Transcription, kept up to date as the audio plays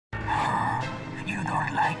You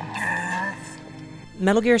don't like girls?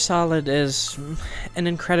 Metal Gear Solid is an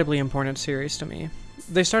incredibly important series to me.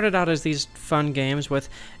 They started out as these fun games with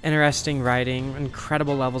interesting writing,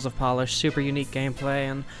 incredible levels of polish, super unique gameplay,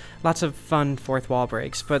 and lots of fun fourth wall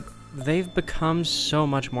breaks, but they've become so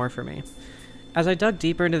much more for me. As I dug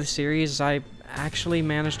deeper into the series, I actually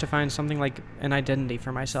managed to find something like an identity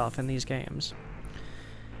for myself in these games.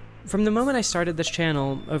 From the moment I started this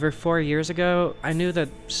channel, over 4 years ago, I knew that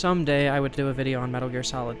someday I would do a video on Metal Gear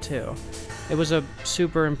Solid 2. It was a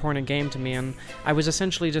super important game to me, and I was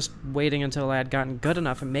essentially just waiting until I had gotten good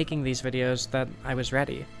enough at making these videos that I was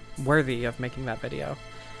ready, worthy of making that video.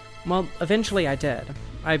 Well, eventually I did.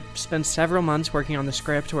 I spent several months working on the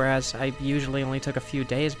script, whereas I usually only took a few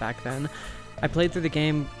days back then. I played through the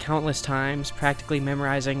game countless times, practically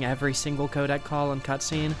memorizing every single codec call and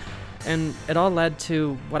cutscene, and it all led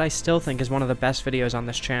to what I still think is one of the best videos on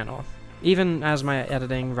this channel, even as my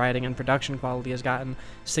editing, writing, and production quality has gotten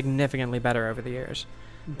significantly better over the years.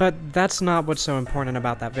 But that's not what's so important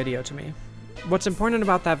about that video to me. What's important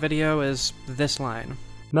about that video is this line.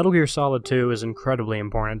 Metal Gear Solid 2 is incredibly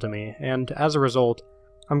important to me, and as a result,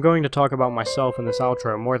 I'm going to talk about myself in this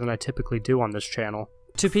outro more than I typically do on this channel.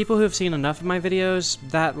 To people who have seen enough of my videos,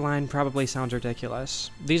 that line probably sounds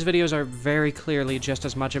ridiculous. These videos are very clearly just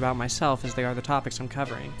as much about myself as they are the topics I'm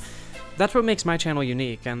covering. That's what makes my channel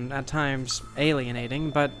unique, and at times alienating,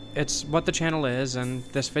 but it's what the channel is, and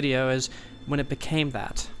this video is when it became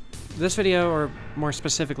that. This video, or more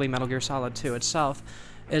specifically Metal Gear Solid 2 itself,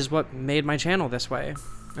 is what made my channel this way.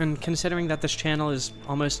 And considering that this channel is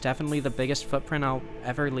almost definitely the biggest footprint I'll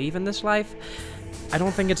ever leave in this life, I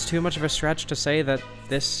don't think it's too much of a stretch to say that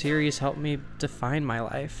this series helped me define my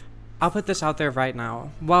life. I'll put this out there right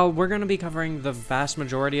now. While we're going to be covering the vast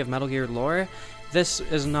majority of Metal Gear lore, this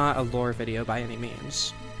is not a lore video by any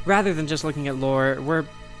means. Rather than just looking at lore, we're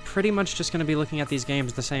pretty much just going to be looking at these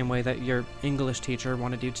games the same way that your English teacher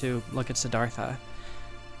wanted you to look at Siddhartha.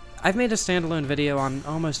 I've made a standalone video on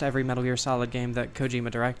almost every Metal Gear Solid game that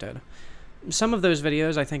Kojima directed. Some of those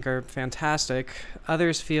videos I think are fantastic,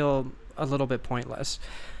 others feel a little bit pointless.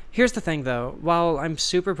 Here's the thing though, while I'm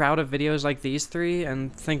super proud of videos like these three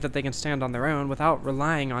and think that they can stand on their own without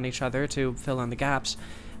relying on each other to fill in the gaps,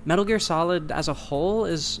 Metal Gear Solid as a whole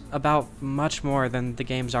is about much more than the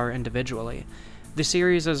games are individually. The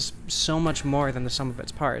series is so much more than the sum of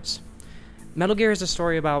its parts. Metal Gear is a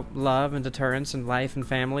story about love and deterrence and life and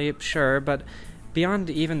family, sure, but beyond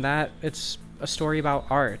even that, it's a story about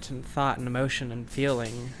art and thought and emotion and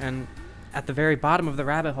feeling, and at the very bottom of the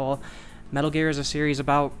rabbit hole, Metal Gear is a series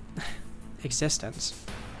about existence.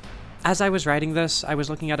 As I was writing this, I was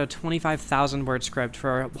looking at a 25,000 word script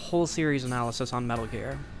for a whole series analysis on Metal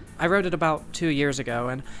Gear. I wrote it about 2 years ago,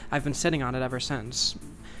 and I've been sitting on it ever since.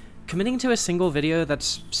 Committing to a single video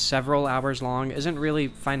that's several hours long isn't really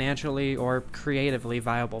financially or creatively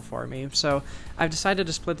viable for me, so I've decided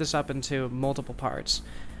to split this up into multiple parts.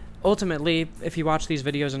 Ultimately, if you watch these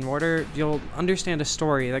videos in order, you'll understand a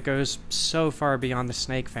story that goes so far beyond the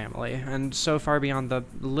Snake family, and so far beyond the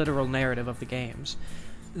literal narrative of the games.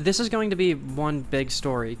 This is going to be one big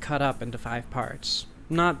story cut up into 5 parts,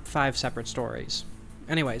 not 5 separate stories.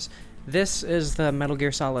 Anyways, this is the Metal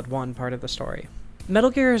Gear Solid 1 part of the story.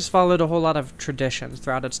 Metal Gear has followed a whole lot of traditions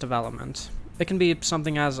throughout its development. It can be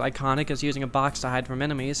something as iconic as using a box to hide from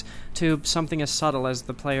enemies, to something as subtle as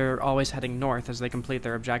the player always heading north as they complete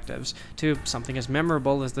their objectives, to something as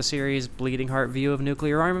memorable as the series' bleeding heart view of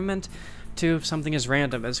nuclear armament, to something as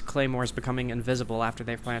random as claymores becoming invisible after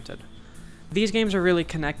they've planted. These games are really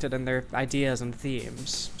connected in their ideas and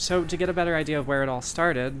themes, so to get a better idea of where it all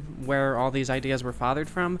started, where all these ideas were fathered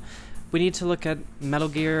from, we need to look at Metal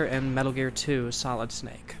Gear and Metal Gear 2 Solid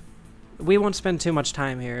Snake. We won't spend too much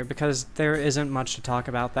time here, because there isn't much to talk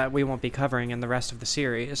about that we won't be covering in the rest of the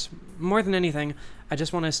series. More than anything, I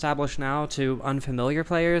just want to establish now to unfamiliar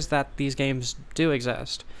players that these games do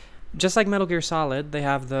exist. Just like Metal Gear Solid, they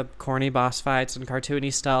have the corny boss fights and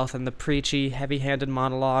cartoony stealth and the preachy, heavy-handed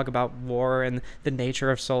monologue about war and the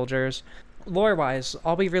nature of soldiers. Lore-wise,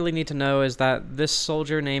 all we really need to know is that this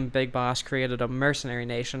soldier named Big Boss created a mercenary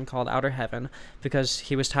nation called Outer Heaven because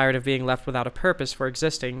he was tired of being left without a purpose for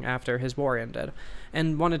existing after his war ended,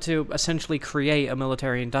 and wanted to essentially create a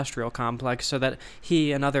military-industrial complex so that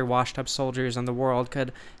he and other washed-up soldiers in the world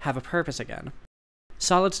could have a purpose again.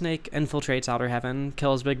 Solid Snake infiltrates Outer Heaven,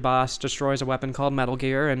 kills Big Boss, destroys a weapon called Metal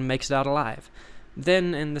Gear, and makes it out alive.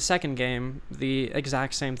 Then, in the second game, the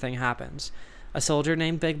exact same thing happens. A soldier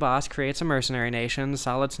named Big Boss creates a mercenary nation,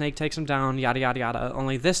 Solid Snake takes him down, yada yada yada,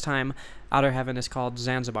 only this time, Outer Heaven is called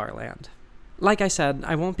Zanzibar Land. Like I said,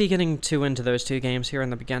 I won't be getting too into those two games here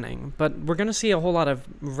in the beginning, but we're going to see a whole lot of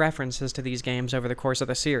references to these games over the course of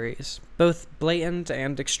the series, both blatant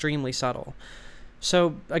and extremely subtle.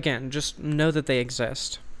 So, again, just know that they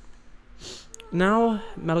exist. Now,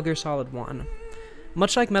 Metal Gear Solid 1.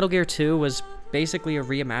 Much like Metal Gear 2 was basically a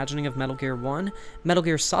reimagining of Metal Gear 1, Metal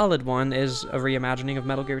Gear Solid 1 is a reimagining of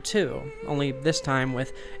Metal Gear 2, only this time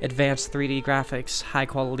with advanced 3D graphics,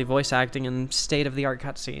 high-quality voice acting, and state-of-the-art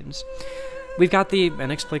cutscenes. We've got the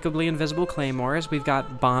inexplicably invisible claymores, we've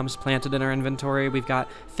got bombs planted in our inventory, we've got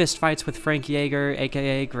fistfights with Frank Yeager,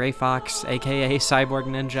 aka Gray Fox, aka Cyborg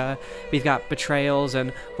Ninja, we've got betrayals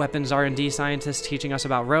and weapons R&D scientists teaching us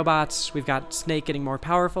about robots, we've got Snake getting more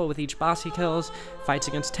powerful with each boss he kills, fights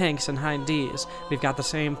against tanks and Hind Ds, we've got the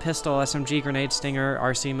same pistol, SMG, grenade, stinger,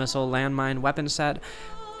 RC missile, landmine, weapon set.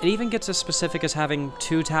 It even gets as specific as having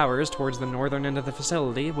 2 towers towards the northern end of the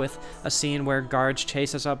facility, with a scene where guards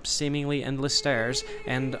chase us up seemingly endless stairs,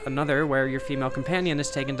 and another where your female companion is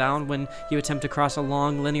taken down when you attempt to cross a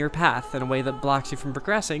long linear path in a way that blocks you from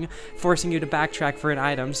progressing, forcing you to backtrack for an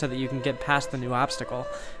item so that you can get past the new obstacle.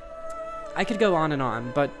 I could go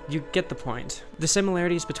on, but you get the point. The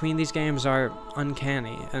similarities between these games are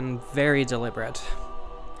uncanny and very deliberate.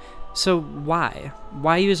 So why?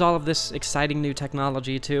 Why use all of this exciting new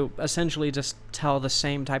technology to essentially just tell the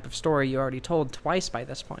same type of story you already told twice by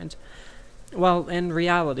this point? Well, in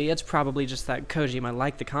reality, it's probably just that Kojima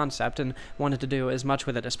liked the concept and wanted to do as much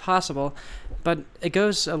with it as possible, but it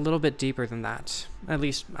goes a little bit deeper than that. At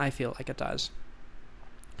least, I feel like it does.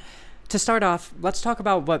 To start off, let's talk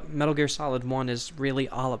about what Metal Gear Solid 1 is really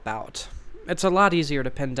all about. It's a lot easier to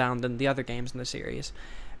pin down than the other games in the series.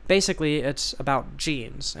 Basically, it's about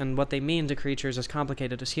genes, and what they mean to creatures as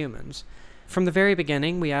complicated as humans. From the very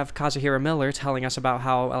beginning, we have Kazuhiro Miller telling us about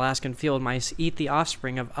how Alaskan field mice eat the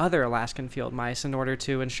offspring of other Alaskan field mice in order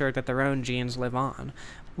to ensure that their own genes live on.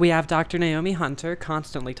 We have Dr. Naomi Hunter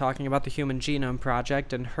constantly talking about the Human Genome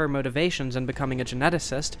Project and her motivations in becoming a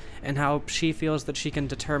geneticist, and how she feels that she can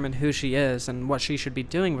determine who she is and what she should be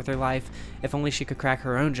doing with her life if only she could crack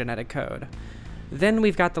her own genetic code. Then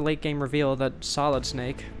we've got the late-game reveal that Solid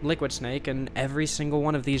Snake, Liquid Snake, and every single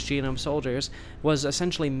one of these genome soldiers was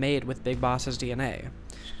essentially made with Big Boss's DNA.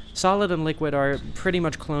 Solid and Liquid are pretty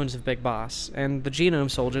much clones of Big Boss, and the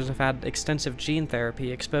genome soldiers have had extensive gene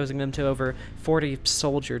therapy, exposing them to over 40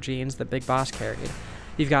 soldier genes that Big Boss carried.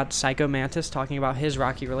 You've got Psycho Mantis talking about his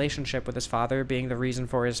rocky relationship with his father being the reason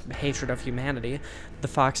for his hatred of humanity, the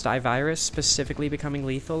Fox Die virus specifically becoming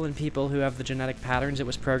lethal in people who have the genetic patterns it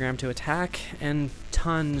was programmed to attack, and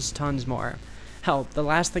tons more. Hell, the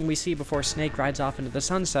last thing we see before Snake rides off into the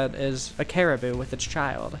sunset is a caribou with its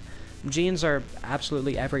child. Genes are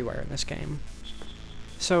absolutely everywhere in this game.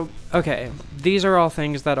 So, okay, these are all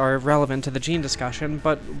things that are relevant to the gene discussion,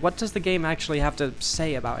 but what does the game actually have to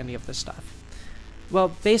say about any of this stuff?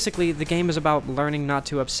 Well, basically, the game is about learning not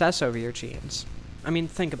to obsess over your genes. I mean,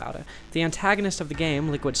 think about it. The antagonist of the game,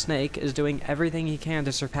 Liquid Snake, is doing everything he can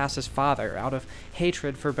to surpass his father out of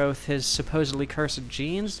hatred for both his supposedly cursed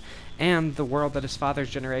genes and the world that his father's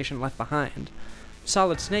generation left behind.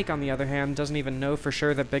 Solid Snake, on the other hand, doesn't even know for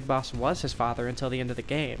sure that Big Boss was his father until the end of the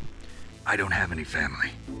game. I don't have any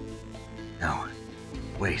family. No.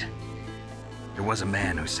 Wait. There was a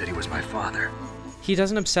man who said he was my father. He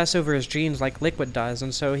doesn't obsess over his genes like Liquid does,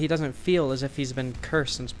 and so he doesn't feel as if he's been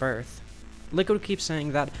cursed since birth. Liquid keeps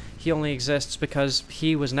saying that he only exists because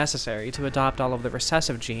he was necessary to adopt all of the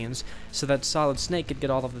recessive genes so that Solid Snake could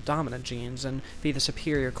get all of the dominant genes and be the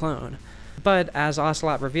superior clone. But as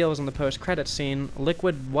Ocelot reveals in the post-credits scene,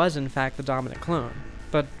 Liquid was in fact the dominant clone,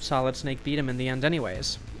 but Solid Snake beat him in the end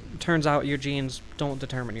anyways. Turns out your genes don't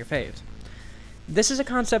determine your fate. This is a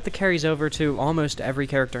concept that carries over to almost every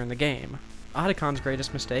character in the game. Otacon's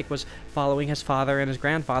greatest mistake was following his father and his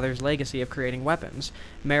grandfather's legacy of creating weapons.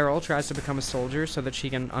 Meryl tries to become a soldier so that she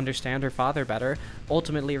can understand her father better,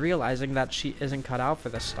 ultimately realizing that she isn't cut out for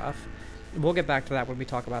this stuff. We'll get back to that when we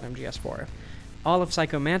talk about MGS4. All of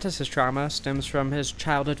Psycho Mantis' trauma stems from his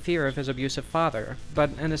childhood fear of his abusive father, but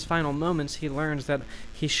in his final moments he learns that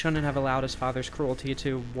he shouldn't have allowed his father's cruelty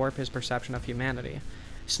to warp his perception of humanity.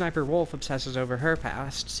 Sniper Wolf obsesses over her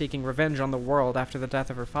past, seeking revenge on the world after the death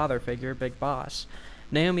of her father figure, Big Boss.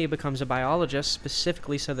 Naomi becomes a biologist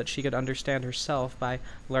specifically so that she could understand herself by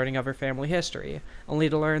learning of her family history, only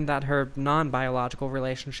to learn that her non-biological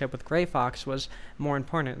relationship with Gray Fox was more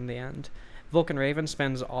important in the end. Vulcan Raven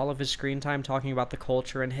spends all of his screen time talking about the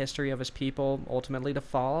culture and history of his people, ultimately to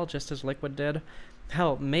fall, just as Liquid did.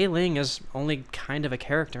 Hell, Mei Ling is only kind of a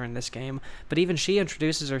character in this game, but even she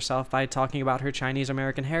introduces herself by talking about her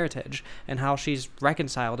Chinese-American heritage, and how she's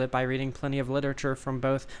reconciled it by reading plenty of literature from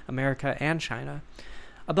both America and China.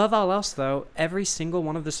 Above all else, though, every single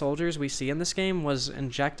one of the soldiers we see in this game was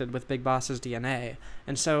injected with Big Boss's DNA,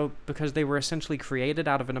 and so, because they were essentially created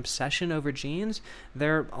out of an obsession over genes,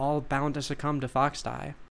 they're all bound to succumb to Fox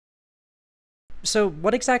Die. So,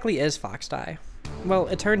 what exactly is Fox Die? Well,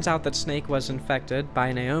 it turns out that Snake was infected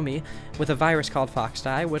by Naomi with a virus called Fox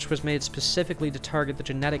Die, which was made specifically to target the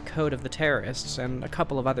genetic code of the terrorists and a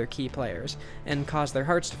couple of other key players, and cause their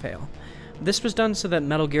hearts to fail. This was done so that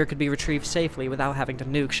Metal Gear could be retrieved safely without having to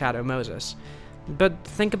nuke Shadow Moses. But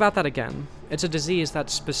think about that again. It's a disease that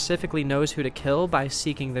specifically knows who to kill by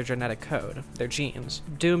seeking their genetic code, their genes,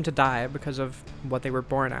 doomed to die because of what they were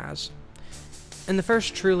born as. In the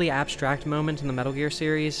first truly abstract moment in the Metal Gear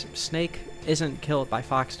series, Snake isn't killed by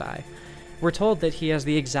Fox Die. We're told that he has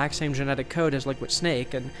the exact same genetic code as Liquid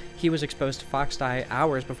Snake, and he was exposed to Fox Die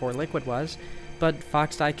hours before Liquid was, but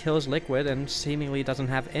Fox Die kills Liquid and seemingly doesn't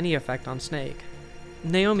have any effect on Snake.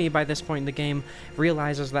 Naomi, by this point in the game,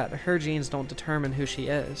 realizes that her genes don't determine who she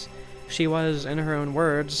is. She was, in her own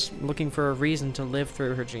words, looking for a reason to live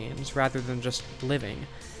through her genes, rather than just living,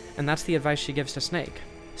 and that's the advice she gives to Snake.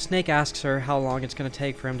 Snake asks her how long it's going to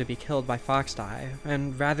take for him to be killed by Fox Die,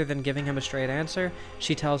 and rather than giving him a straight answer,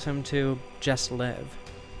 she tells him to just live.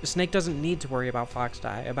 Snake doesn't need to worry about Fox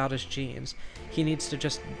Die, about his genes. He needs to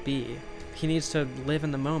just be. He needs to live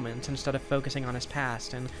in the moment instead of focusing on his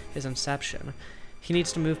past and his inception. He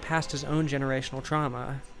needs to move past his own generational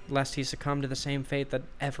trauma, lest he succumb to the same fate that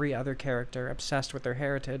every other character obsessed with their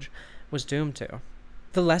heritage was doomed to.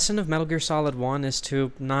 The lesson of Metal Gear Solid 1 is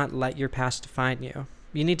to not let your past define you.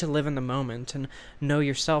 You need to live in the moment and know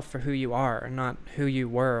yourself for who you are, not who you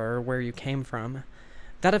were or where you came from.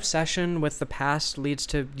 That obsession with the past leads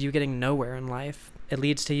to you getting nowhere in life. It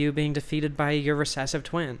leads to you being defeated by your recessive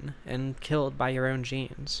twin and killed by your own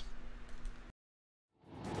genes.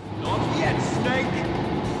 Not yet, Snake!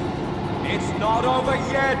 It's not over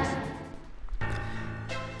yet!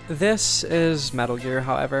 This is Metal Gear,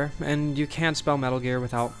 however, and you can't spell Metal Gear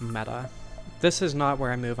without meta. This is not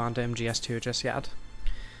where I move on to MGS2 just yet.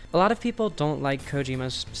 A lot of people don't like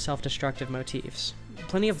Kojima's self-destructive motifs.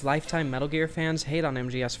 Plenty of lifetime Metal Gear fans hate on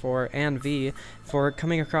MGS4 and V for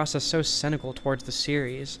coming across as so cynical towards the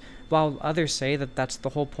series, while others say that that's the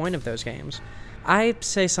whole point of those games. I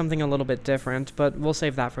say something a little bit different, but we'll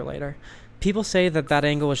save that for later. People say that that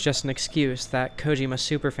angle is just an excuse that Kojima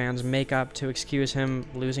superfans make up to excuse him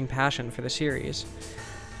losing passion for the series.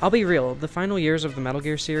 I'll be real, the final years of the Metal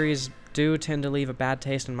Gear series do tend to leave a bad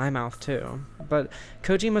taste in my mouth too, but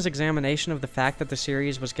Kojima's examination of the fact that the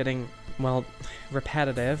series was getting, well,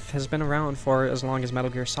 repetitive has been around for as long as Metal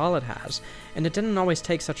Gear Solid has, and it didn't always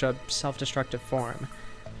take such a self-destructive form.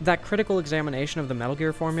 That critical examination of the Metal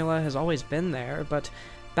Gear formula has always been there, but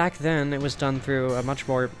back then it was done through a much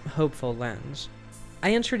more hopeful lens.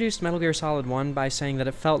 I introduced Metal Gear Solid 1 by saying that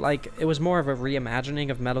it felt like it was more of a reimagining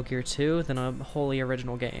of Metal Gear 2 than a wholly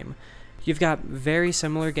original game. You've got very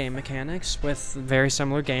similar game mechanics, with very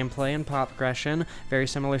similar gameplay and plot progression, very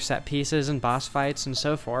similar set pieces and boss fights and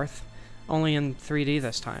so forth, only in 3D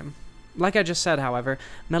this time. Like I just said, however,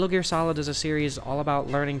 Metal Gear Solid is a series all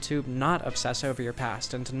about learning to not obsess over your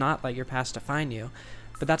past and to not let your past define you,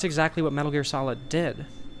 but that's exactly what Metal Gear Solid did.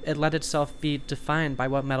 It let itself be defined by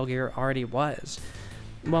what Metal Gear already was.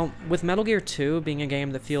 Well, with Metal Gear 2 being a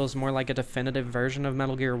game that feels more like a definitive version of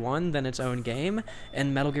Metal Gear 1 than its own game,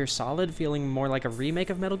 and Metal Gear Solid feeling more like a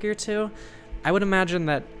remake of Metal Gear 2, I would imagine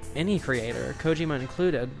that any creator, Kojima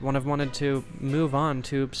included, would have wanted to move on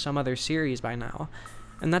to some other series by now.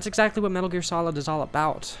 And that's exactly what Metal Gear Solid is all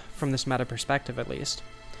about, from this meta perspective at least.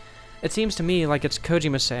 It seems to me like it's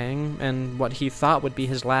Kojima saying, and what he thought would be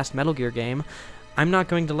his last Metal Gear game, I'm not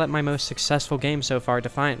going to let my most successful game so far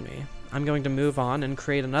define me. I'm going to move on and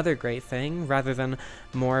create another great thing, rather than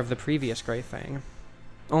more of the previous great thing.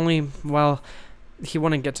 Only, well, he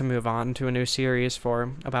wouldn't get to move on to a new series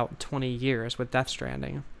for about 20 years with Death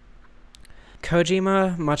Stranding.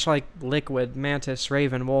 Kojima, much like Liquid, Mantis,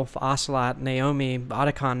 Raven, Wolf, Ocelot, Naomi,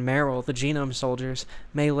 Otacon, Meryl, the Genome Soldiers,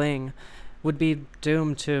 Mei Ling, would be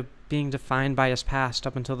doomed to being defined by his past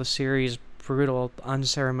up until the series' brutal,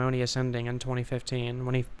 unceremonious ending in 2015,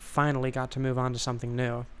 when he finally got to move on to something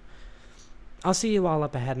new. I'll see you all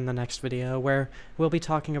up ahead in the next video, where we'll be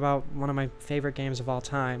talking about one of my favorite games of all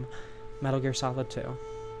time, Metal Gear Solid 2.